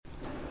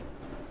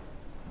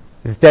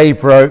As day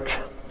broke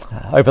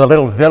over the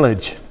little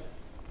village,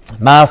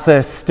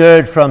 Martha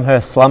stirred from her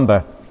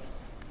slumber.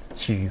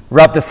 She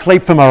rubbed the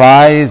sleep from her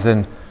eyes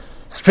and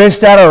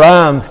stretched out her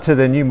arms to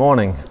the new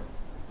morning.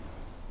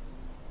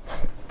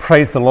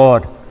 Praise the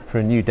Lord for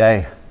a new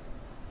day.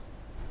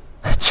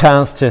 A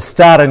chance to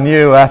start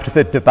anew after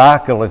the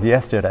debacle of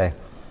yesterday.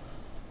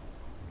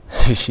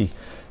 She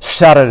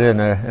shuddered in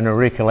her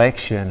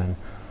recollection and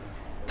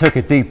took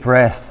a deep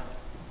breath.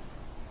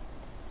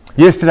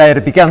 Yesterday it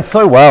had begun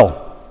so well.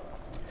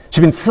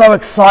 She'd been so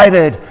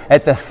excited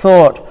at the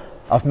thought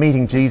of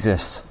meeting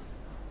Jesus,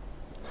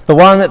 the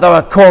one that they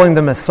were calling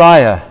the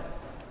Messiah.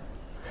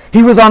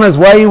 He was on his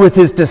way with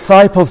his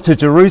disciples to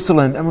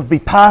Jerusalem and would be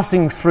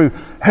passing through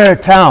her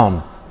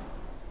town.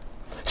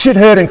 She'd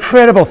heard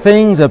incredible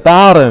things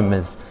about him,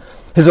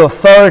 his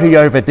authority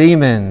over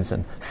demons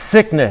and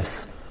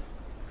sickness,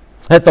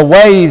 at the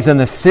waves and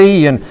the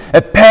sea, and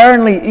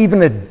apparently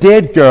even a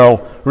dead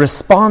girl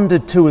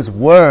responded to his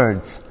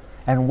words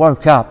and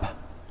woke up.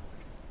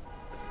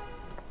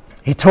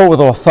 He taught with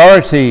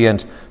authority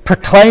and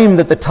proclaimed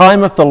that the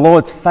time of the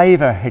Lord's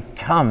favour had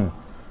come.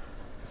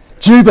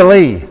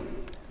 Jubilee,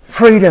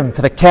 freedom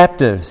for the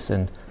captives,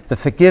 and the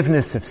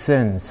forgiveness of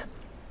sins.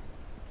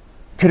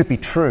 Could it be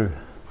true?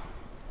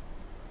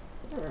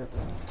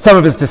 Some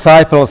of his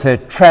disciples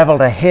had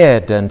travelled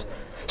ahead, and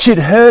she'd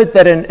heard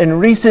that in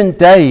recent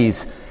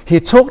days he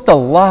had talked a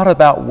lot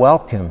about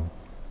welcome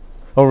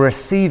or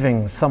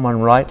receiving someone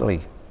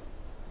rightly.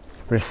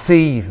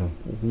 Receive,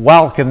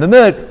 welcome.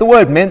 The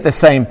word meant the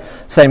same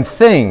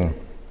thing.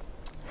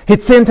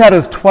 He'd sent out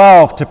his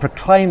 12 to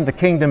proclaim the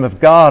kingdom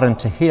of God and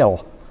to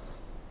heal.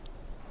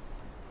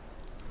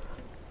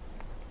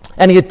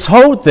 And he had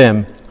told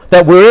them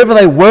that wherever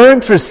they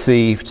weren't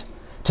received,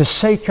 to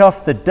shake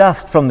off the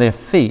dust from their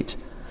feet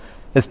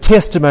as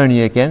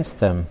testimony against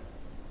them.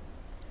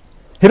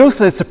 He'd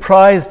also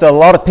surprised a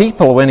lot of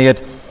people when he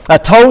had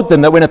told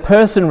them that when a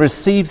person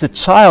receives a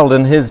child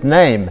in his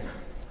name,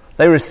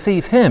 they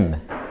receive him,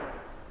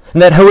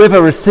 and that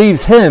whoever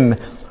receives him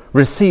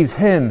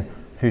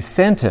who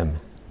sent him.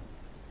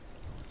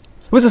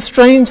 It was a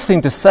strange thing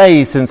to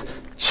say, since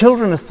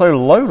children are so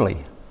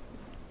lowly,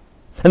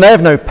 and they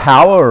have no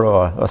power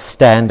or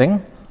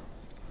standing.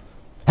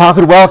 How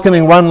could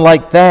welcoming one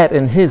like that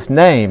in his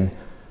name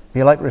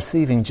be like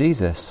receiving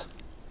Jesus?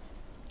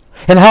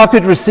 And how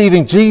could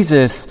receiving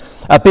Jesus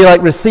be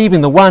like receiving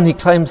the one he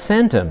claims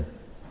sent him?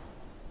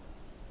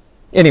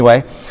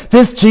 Anyway,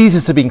 this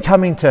Jesus had been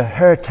coming to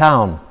her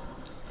town,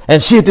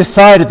 and she had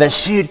decided that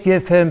she would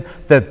give him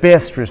the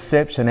best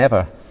reception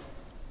ever.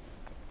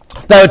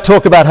 They would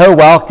talk about her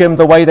welcome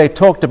the way they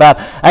talked about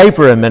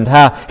Abram and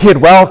how he had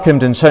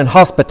welcomed and shown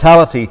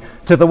hospitality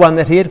to the one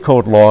that he had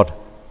called Lord.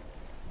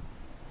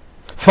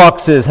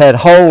 Foxes had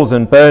holes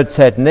and birds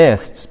had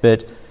nests,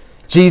 but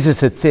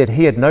Jesus had said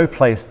he had no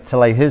place to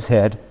lay his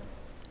head.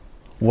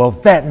 Well,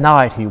 that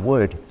night he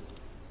would.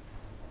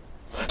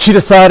 She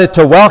decided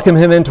to welcome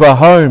him into her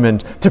home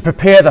and to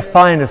prepare the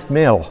finest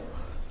meal.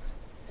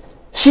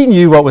 She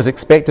knew what was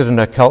expected in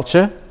her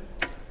culture,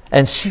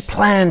 and she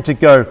planned to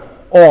go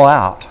all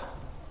out.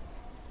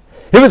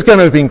 It was going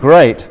to have been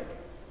great,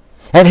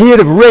 and he would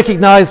have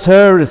recognized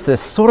her as the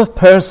sort of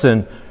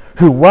person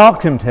who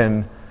welcomed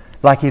him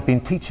like he'd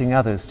been teaching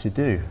others to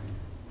do.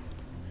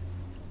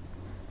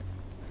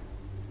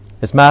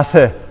 As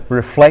Martha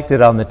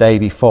reflected on the day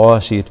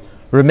before, she had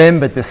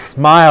remembered the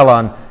smile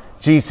on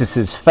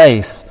Jesus'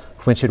 face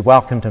when she had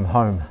welcomed him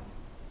home,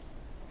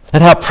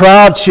 and how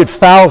proud she had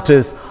felt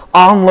as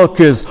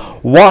onlookers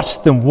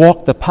watched them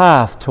walk the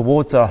path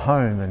towards her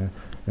home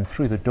and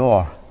through the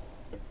door.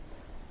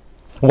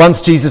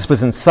 Once Jesus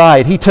was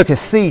inside, he took a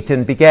seat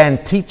and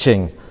began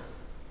teaching,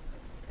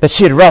 but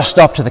she had rushed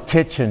off to the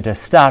kitchen to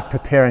start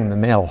preparing the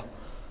meal.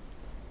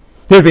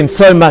 There had been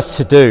so much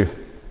to do,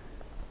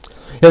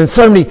 and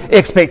so many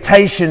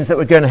expectations that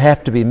were going to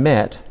have to be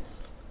met.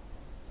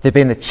 There'd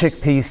been the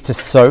chickpeas to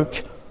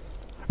soak,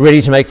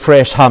 ready to make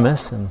fresh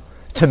hummus, and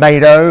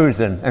tomatoes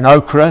and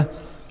okra,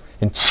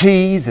 and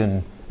cheese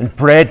and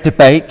bread to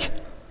bake,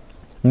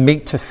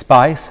 meat to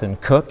spice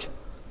and cook,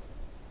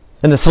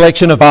 and a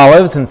selection of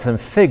olives and some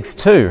figs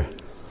too.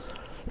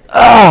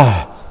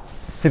 There'd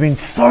been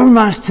so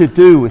much to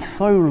do with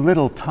so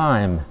little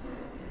time.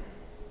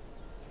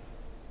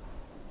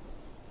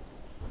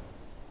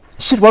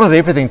 She'd wanted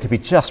everything to be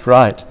just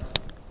right.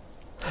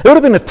 It would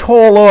have been a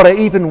tall order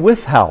even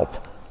with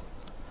help.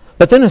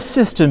 But then her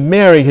sister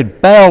Mary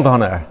had bailed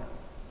on her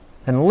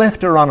and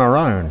left her on her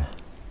own.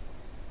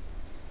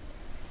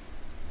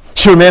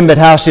 She remembered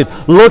how she'd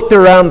looked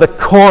around the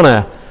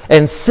corner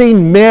and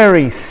seen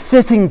Mary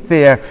sitting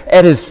there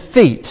at his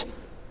feet,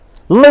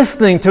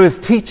 listening to his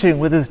teaching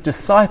with his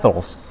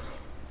disciples.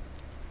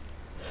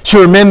 She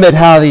remembered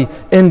how the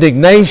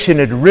indignation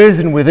had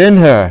risen within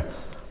her,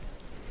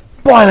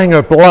 boiling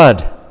her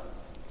blood.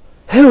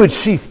 Who had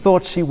she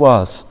thought she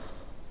was,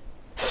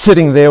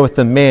 sitting there with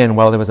the men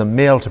while there was a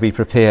meal to be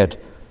prepared?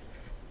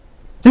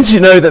 Didn't she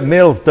know that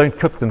meals don't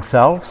cook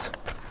themselves?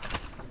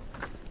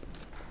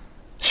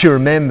 She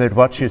remembered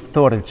what she had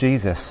thought of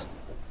Jesus.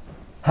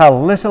 how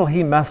little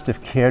he must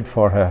have cared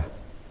for her.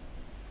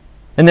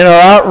 And in her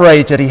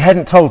outrage that he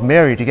hadn't told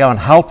Mary to go and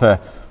help her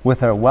with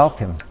her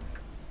welcome.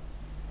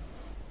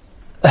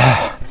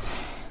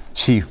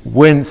 She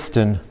winced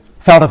and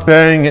felt a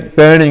burning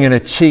in her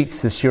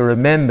cheeks as she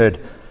remembered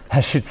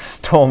how she'd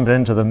stormed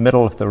into the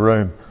middle of the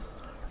room,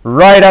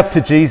 right up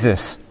to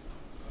Jesus,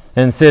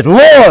 and said,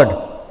 "Lord,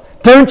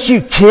 don't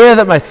you care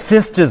that my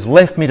sister's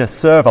left me to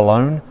serve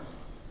alone?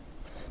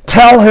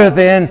 Tell her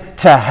then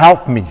to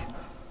help me."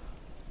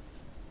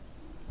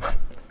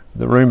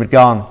 The room had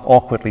gone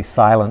awkwardly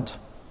silent.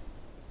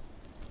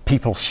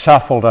 People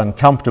shuffled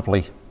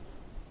uncomfortably,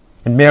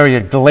 and Mary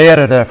had glared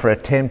at her for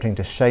attempting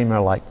to shame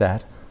her like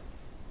that.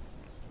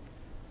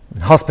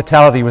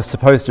 Hospitality was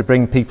supposed to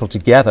bring people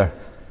together,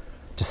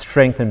 to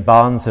strengthen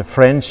bonds of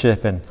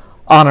friendship and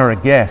honour a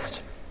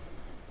guest.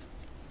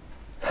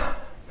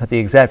 But the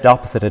exact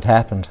opposite had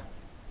happened.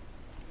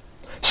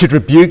 She'd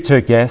rebuked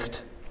her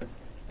guest,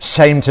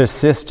 shamed her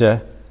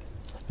sister,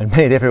 and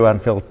made everyone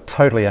feel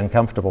totally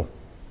uncomfortable.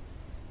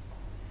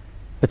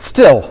 But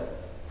still,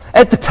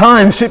 at the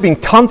time, she'd been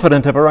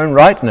confident of her own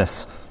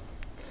rightness.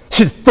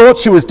 She'd thought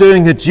she was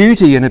doing her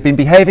duty and had been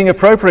behaving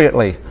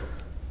appropriately.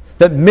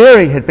 That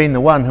Mary had been the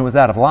one who was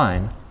out of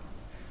line.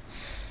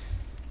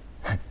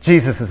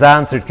 Jesus'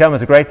 answer had come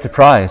as a great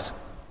surprise.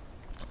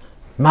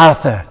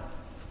 "Martha,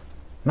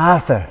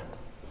 Martha,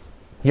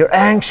 you're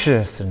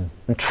anxious and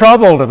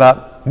troubled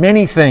about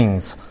many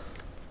things.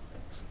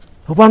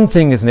 But one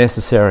thing is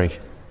necessary.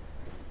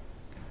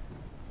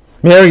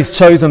 Mary's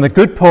chosen the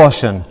good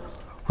portion,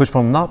 which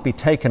will not be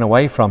taken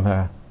away from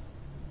her."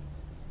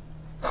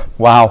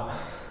 Wow,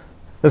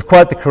 that's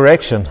quite the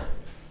correction.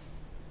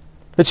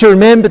 But she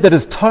remembered that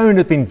his tone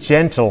had been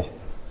gentle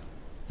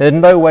and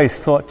in no way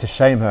sought to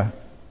shame her.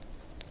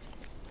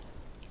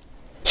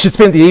 She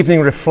spent the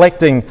evening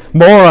reflecting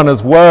more on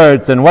his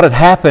words and what had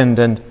happened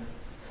and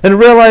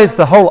realized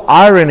the whole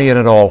irony in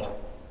it all.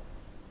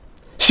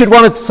 She'd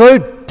wanted so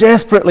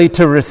desperately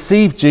to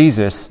receive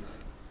Jesus,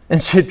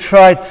 and she'd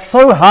tried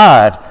so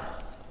hard,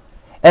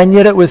 and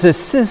yet it was her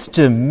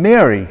sister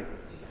Mary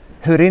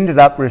who had ended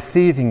up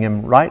receiving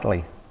him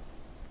rightly.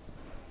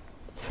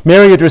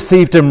 Mary had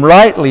received him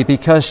rightly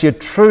because she had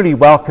truly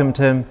welcomed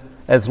him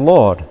as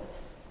Lord.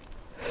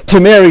 To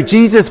Mary,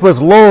 Jesus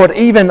was Lord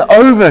even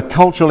over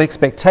cultural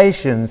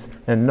expectations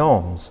and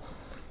norms.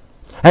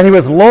 And he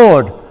was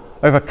Lord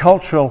over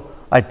cultural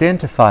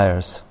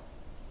identifiers.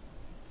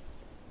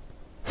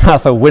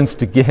 Martha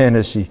winced again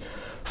as she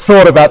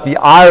thought about the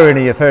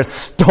irony of her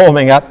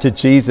storming up to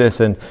Jesus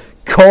and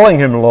calling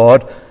him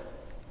Lord,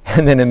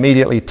 and then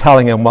immediately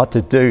telling him what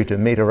to do to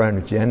meet her own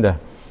agenda.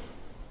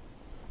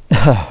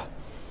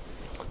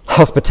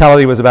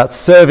 Hospitality was about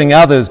serving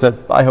others,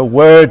 but by her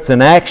words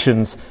and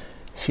actions,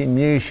 she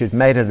knew she'd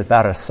made it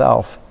about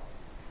herself.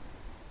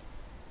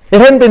 It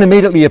hadn't been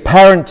immediately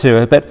apparent to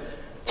her, but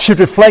she'd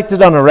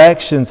reflected on her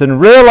actions and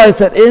realized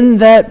that in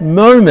that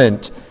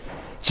moment,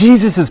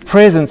 Jesus'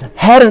 presence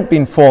hadn't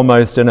been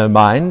foremost in her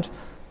mind,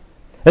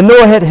 and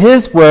nor had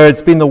his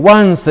words been the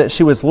ones that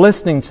she was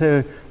listening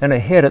to in her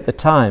head at the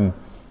time.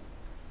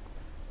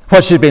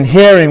 What she'd been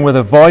hearing were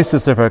the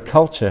voices of her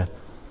culture,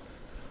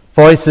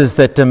 voices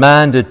that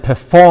demanded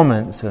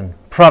performance and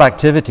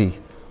productivity,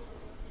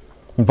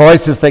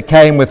 voices that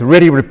came with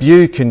ready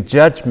rebuke and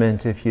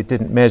judgment if you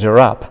didn't measure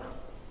up,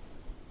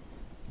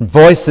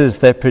 voices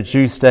that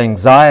produced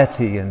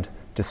anxiety and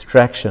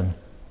distraction.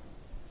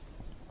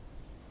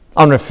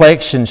 On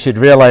reflection, she'd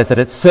realized that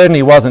it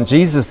certainly wasn't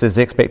Jesus'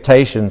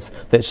 expectations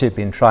that she'd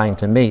been trying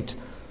to meet.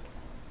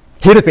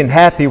 He'd have been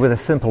happy with a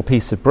simple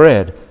piece of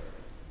bread.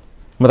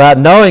 Without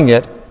knowing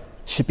it,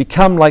 she'd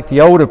become like the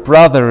older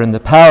brother in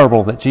the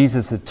parable that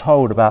Jesus had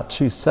told about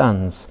two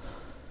sons.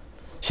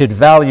 She'd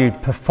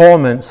valued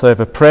performance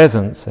over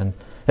presence, and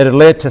it had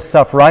led to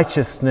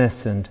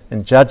self-righteousness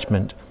and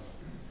judgment.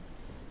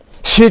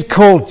 She'd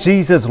called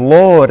Jesus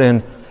Lord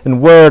in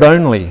word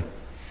only.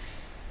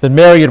 But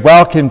Mary had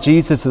welcomed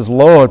Jesus as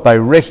Lord by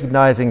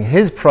recognizing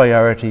his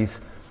priorities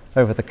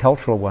over the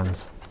cultural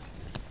ones.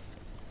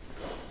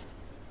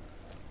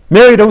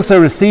 Mary had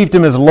also received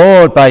him as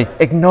Lord by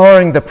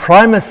ignoring the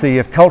primacy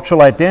of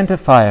cultural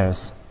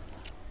identifiers.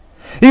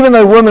 Even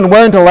though women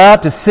weren't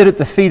allowed to sit at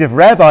the feet of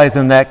rabbis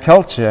in that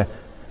culture,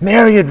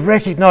 Mary had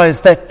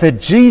recognized that for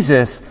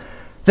Jesus,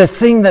 the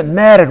thing that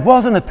mattered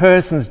wasn't a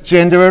person's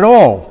gender at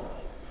all,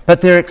 but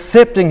their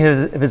accepting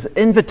his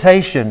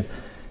invitation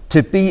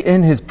to be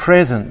in his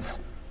presence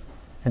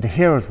and to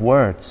hear his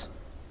words.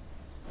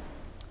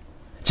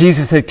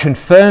 Jesus had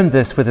confirmed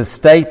this with his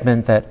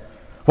statement that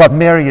what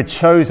Mary had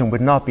chosen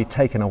would not be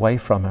taken away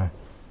from her.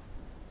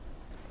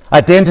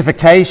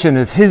 Identification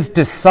as his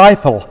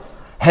disciple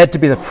had to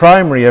be the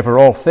primary over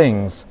all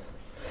things,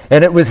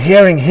 and it was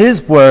hearing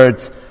his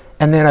words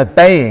and then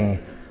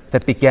obeying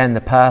that began the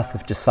path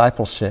of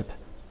discipleship.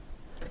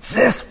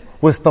 This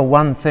was the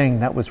one thing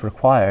that was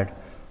required.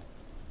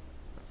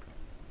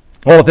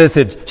 All of this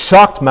had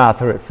shocked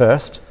Martha at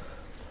first,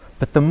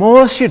 but the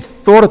more she had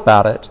thought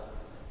about it,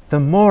 the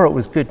more it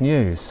was good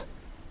news.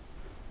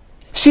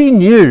 She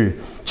knew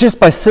just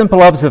by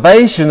simple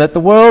observation that the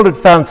world had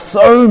found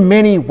so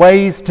many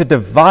ways to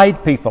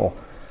divide people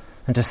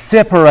and to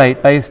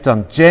separate based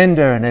on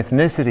gender and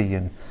ethnicity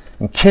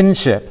and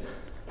kinship,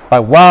 by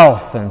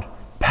wealth and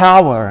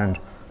power and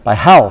by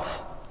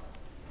health.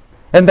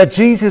 And that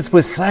Jesus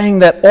was saying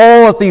that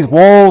all of these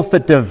walls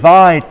that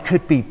divide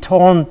could be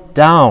torn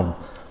down,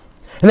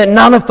 and that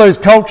none of those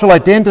cultural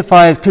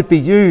identifiers could be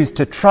used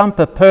to trump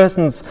a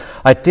person's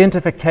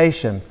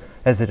identification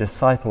as a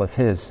disciple of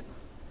his.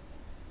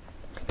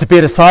 To be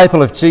a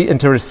disciple of and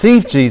to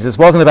receive Jesus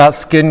wasn't about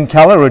skin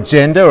color or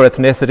gender or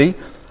ethnicity,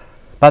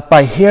 but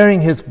by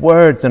hearing his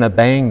words and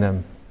obeying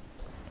them.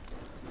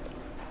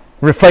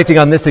 Reflecting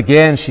on this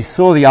again, she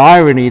saw the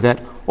irony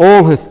that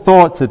all her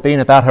thoughts had been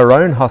about her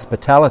own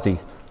hospitality.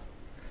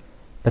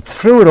 But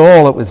through it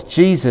all, it was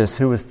Jesus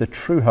who was the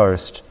true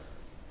host,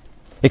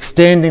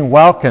 extending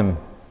welcome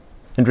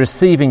and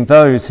receiving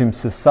those whom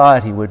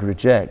society would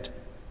reject.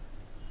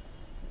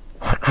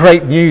 What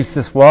great news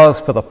this was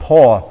for the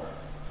poor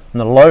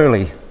and the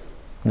lowly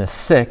and the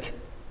sick,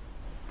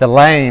 the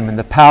lame and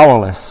the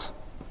powerless,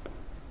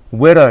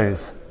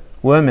 widows,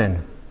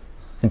 women,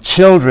 and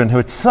children who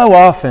had so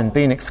often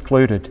been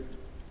excluded.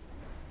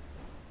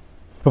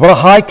 But what a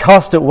high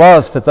cost it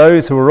was for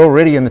those who were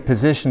already in the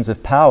positions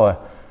of power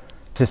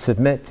to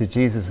submit to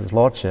Jesus'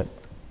 lordship.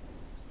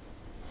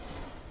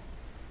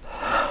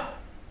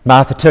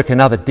 Martha took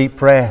another deep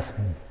breath,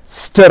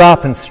 stood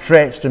up and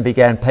stretched and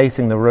began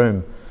pacing the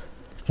room,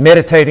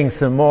 meditating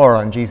some more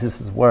on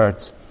Jesus'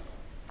 words.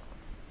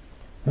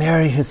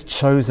 Mary has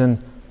chosen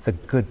the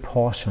good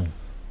portion.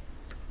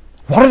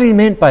 What did he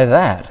mean by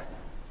that?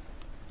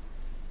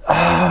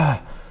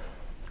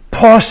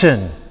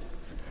 Portion.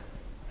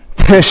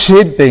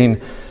 She'd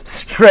been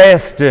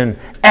stressed and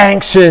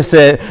anxious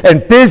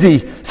and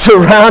busy,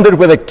 surrounded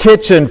with a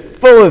kitchen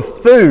full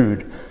of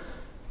food.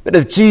 But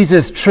if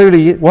Jesus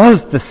truly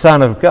was the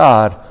Son of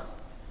God,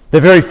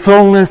 the very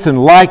fullness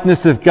and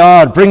likeness of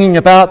God, bringing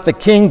about the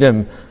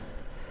kingdom,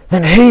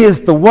 then he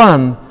is the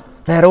one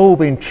they had all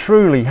been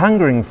truly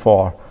hungering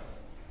for.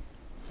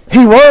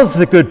 He was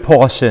the good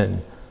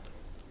portion.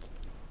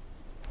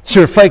 She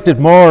reflected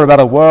more about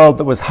a world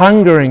that was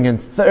hungering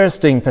and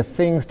thirsting for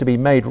things to be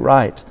made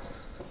right.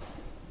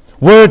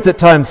 Words at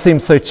times seem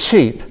so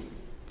cheap,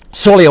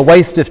 surely a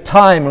waste of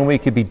time when we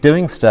could be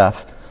doing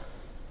stuff.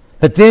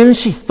 But then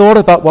she thought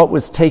about what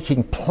was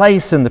taking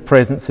place in the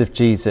presence of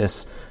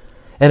Jesus,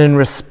 and in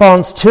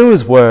response to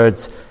his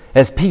words,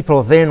 as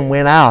people then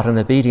went out in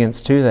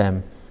obedience to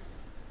them.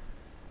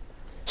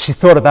 She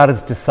thought about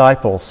his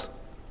disciples.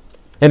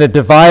 In a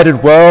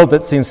divided world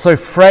that seems so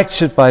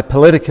fractured by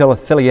political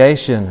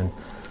affiliation and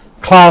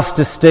class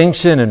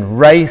distinction and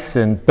race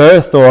and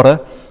birth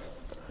order,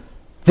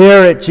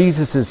 there at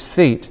Jesus'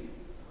 feet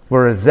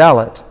were a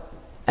zealot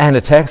and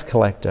a tax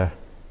collector,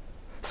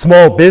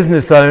 small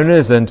business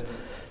owners and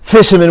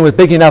fishermen with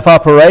big enough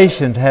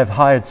operation to have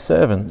hired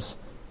servants,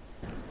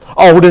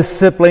 older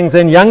siblings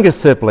and younger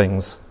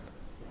siblings,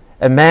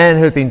 a man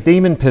who had been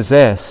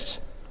demon-possessed,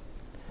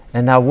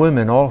 and now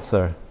women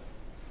also.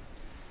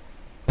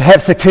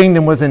 Perhaps the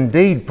kingdom was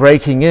indeed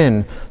breaking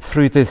in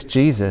through this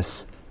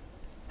Jesus,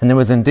 and there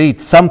was indeed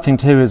something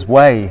to his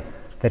way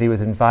that he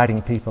was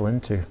inviting people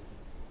into.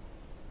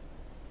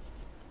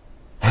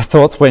 Her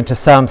thoughts went to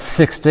Psalm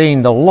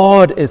 16, "The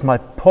Lord is my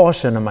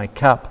portion and my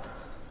cup.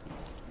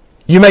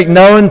 You make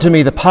known to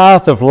me the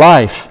path of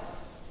life.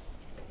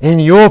 In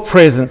your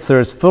presence there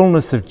is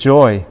fullness of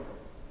joy.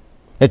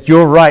 At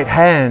your right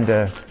hand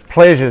are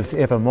pleasures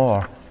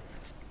evermore."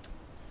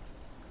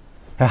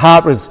 Her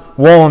heart was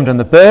warmed, and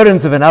the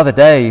burdens of another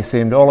day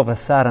seemed all of a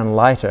sudden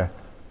lighter.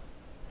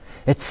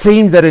 It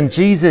seemed that in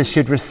Jesus she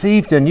had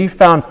received a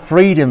newfound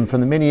freedom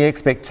from the many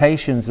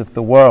expectations of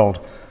the world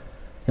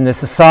and the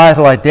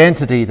societal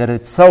identity that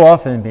had so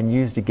often been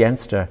used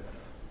against her.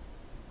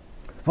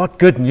 What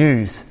good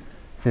news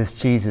this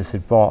Jesus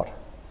had brought.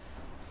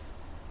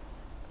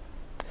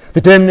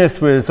 The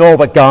dimness was all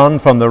but gone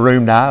from the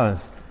room now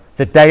as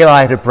the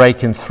daylight had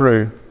broken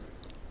through.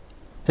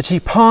 But she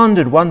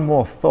pondered one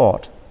more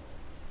thought.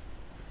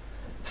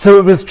 So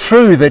it was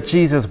true that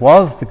Jesus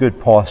was the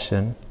good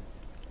portion.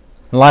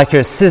 And like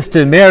her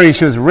sister Mary,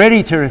 she was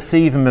ready to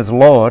receive him as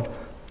Lord.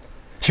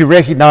 She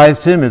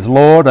recognized him as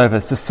Lord over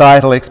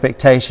societal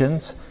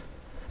expectations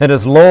and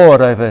as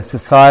Lord over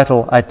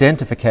societal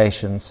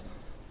identifications.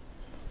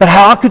 But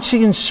how could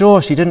she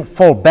ensure she didn't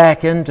fall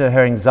back into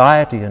her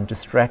anxiety and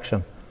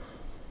distraction?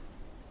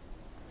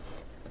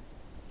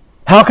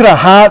 How could her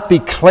heart be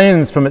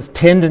cleansed from its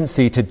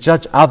tendency to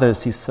judge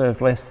others who served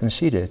less than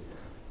she did?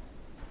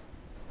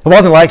 It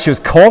wasn't like she was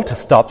called to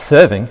stop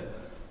serving.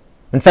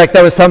 In fact,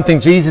 that was something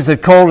Jesus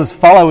had called his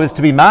followers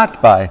to be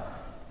marked by.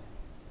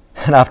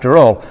 And after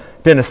all,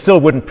 dinner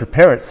still wouldn't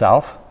prepare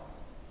itself.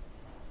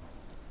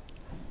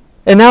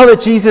 And now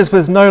that Jesus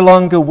was no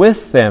longer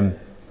with them,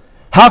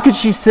 how could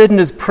she sit in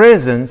his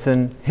presence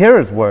and hear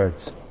his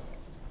words?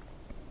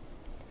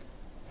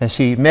 As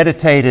she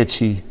meditated,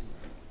 she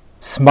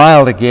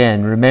smiled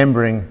again,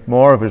 remembering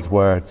more of his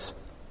words,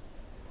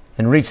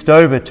 and reached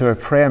over to her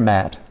prayer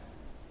mat,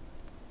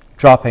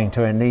 dropping to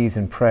her knees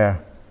in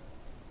prayer.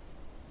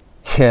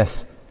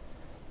 Yes,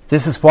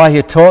 this is why he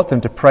had taught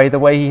them to pray the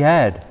way he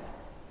had.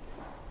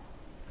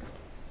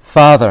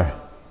 Father.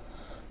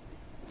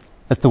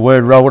 As the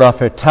word rolled off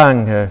her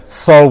tongue, her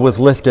soul was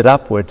lifted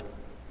upward.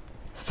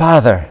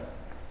 Father.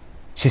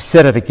 She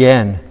said it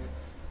again,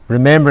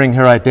 remembering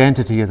her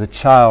identity as a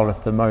child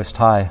of the Most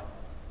High.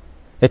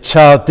 A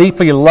child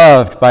deeply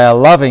loved by a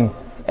loving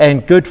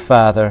and good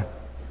Father.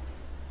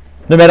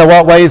 No matter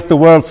what ways the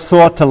world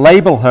sought to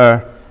label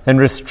her and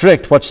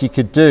restrict what she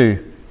could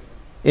do,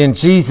 in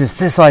Jesus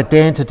this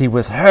identity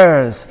was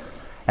hers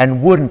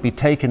and wouldn't be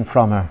taken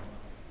from her.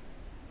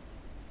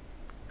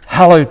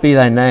 Hallowed be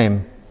thy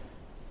name.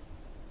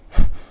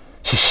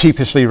 She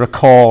sheepishly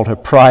recalled her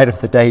pride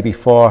of the day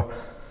before,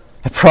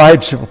 how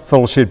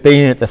prideful she had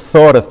been at the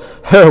thought of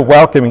her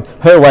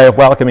way of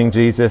welcoming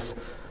Jesus,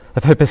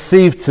 of her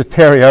perceived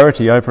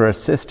superiority over her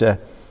sister,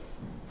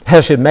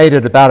 how she had made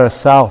it about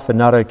herself and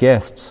not her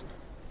guests.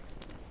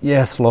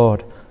 Yes,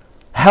 Lord,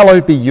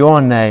 hallowed be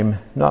your name,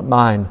 not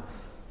mine.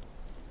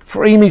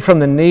 Free me from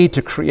the need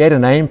to create a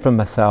name for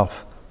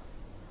myself,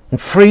 and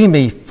free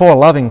me for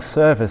loving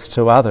service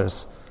to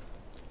others.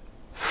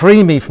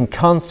 Free me from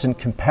constant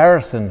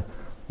comparison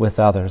with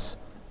others.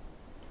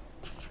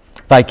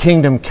 Thy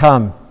kingdom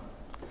come.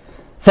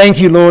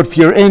 Thank you, Lord, for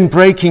your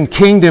in-breaking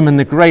kingdom and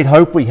the great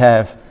hope we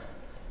have.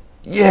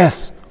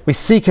 Yes, we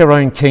seek our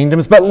own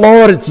kingdoms, but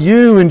Lord, it's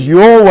you and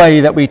your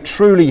way that we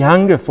truly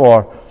hunger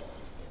for.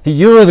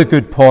 You're the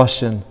good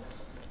portion.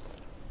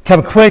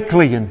 Come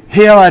quickly and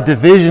heal our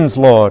divisions,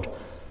 Lord.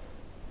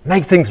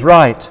 Make things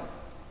right.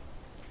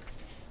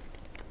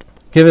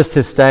 Give us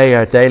this day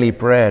our daily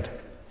bread.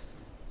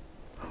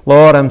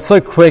 Lord, I'm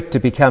so quick to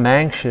become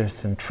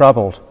anxious and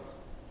troubled.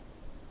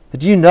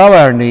 But you know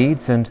our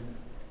needs, and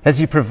as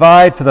you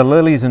provide for the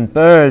lilies and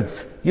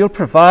birds, you'll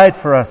provide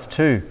for us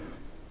too.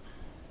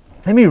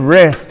 Let me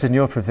rest in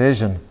your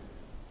provision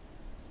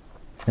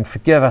and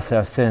forgive us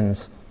our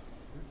sins.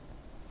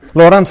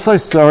 Lord, I'm so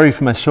sorry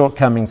for my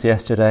shortcomings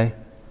yesterday.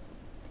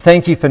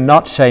 Thank you for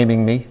not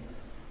shaming me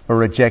or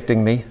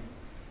rejecting me.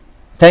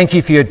 Thank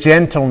you for your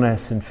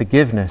gentleness and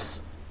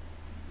forgiveness.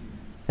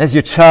 As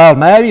your child,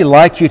 may I be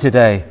like you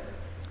today,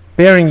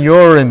 bearing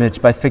your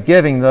image by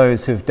forgiving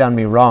those who have done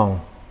me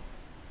wrong.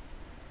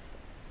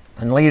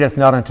 And lead us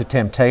not into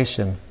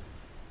temptation.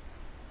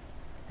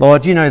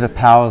 Lord, you know the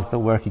powers that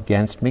work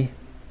against me.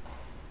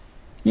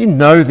 You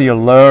know the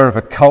allure of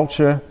a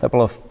culture that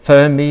will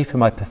affirm me for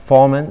my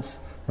performance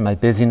and my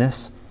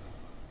busyness.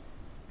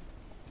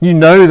 You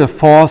know the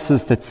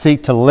forces that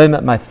seek to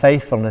limit my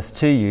faithfulness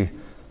to you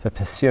for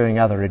pursuing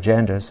other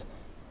agendas.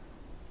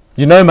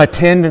 You know my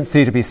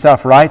tendency to be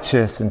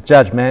self-righteous and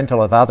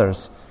judgmental of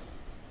others.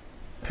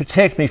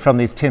 Protect me from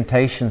these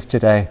temptations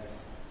today.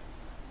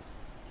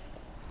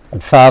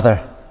 And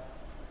Father,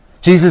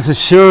 Jesus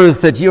assures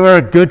that you are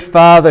a good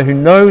Father who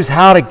knows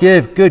how to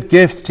give good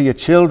gifts to your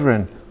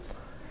children.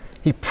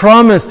 He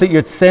promised that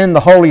you'd send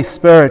the Holy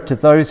Spirit to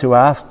those who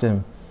asked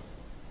him.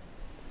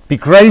 Be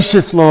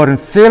gracious, Lord, and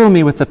fill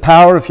me with the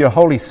power of your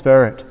Holy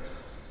Spirit.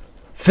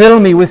 Fill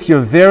me with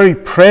your very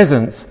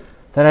presence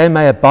that I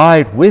may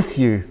abide with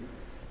you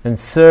and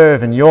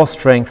serve in your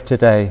strength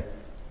today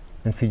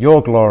and for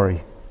your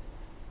glory.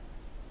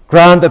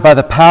 Grant that by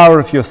the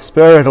power of your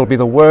Spirit it'll be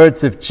the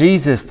words of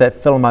Jesus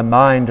that fill my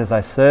mind as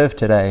I serve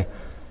today,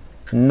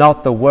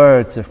 not the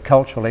words of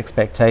cultural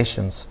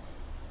expectations.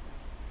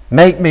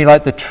 Make me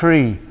like the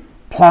tree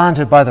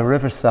planted by the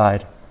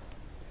riverside.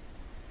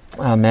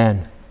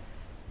 Amen.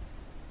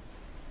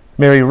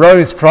 Mary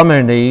rose from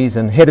her knees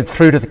and headed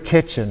through to the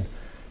kitchen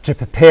to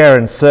prepare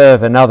and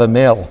serve another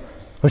meal,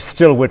 which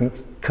still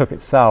wouldn't cook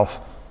itself,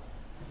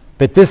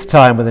 but this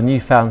time with a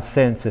newfound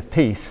sense of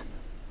peace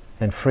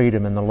and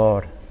freedom in the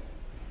Lord.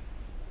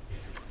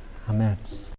 Amen.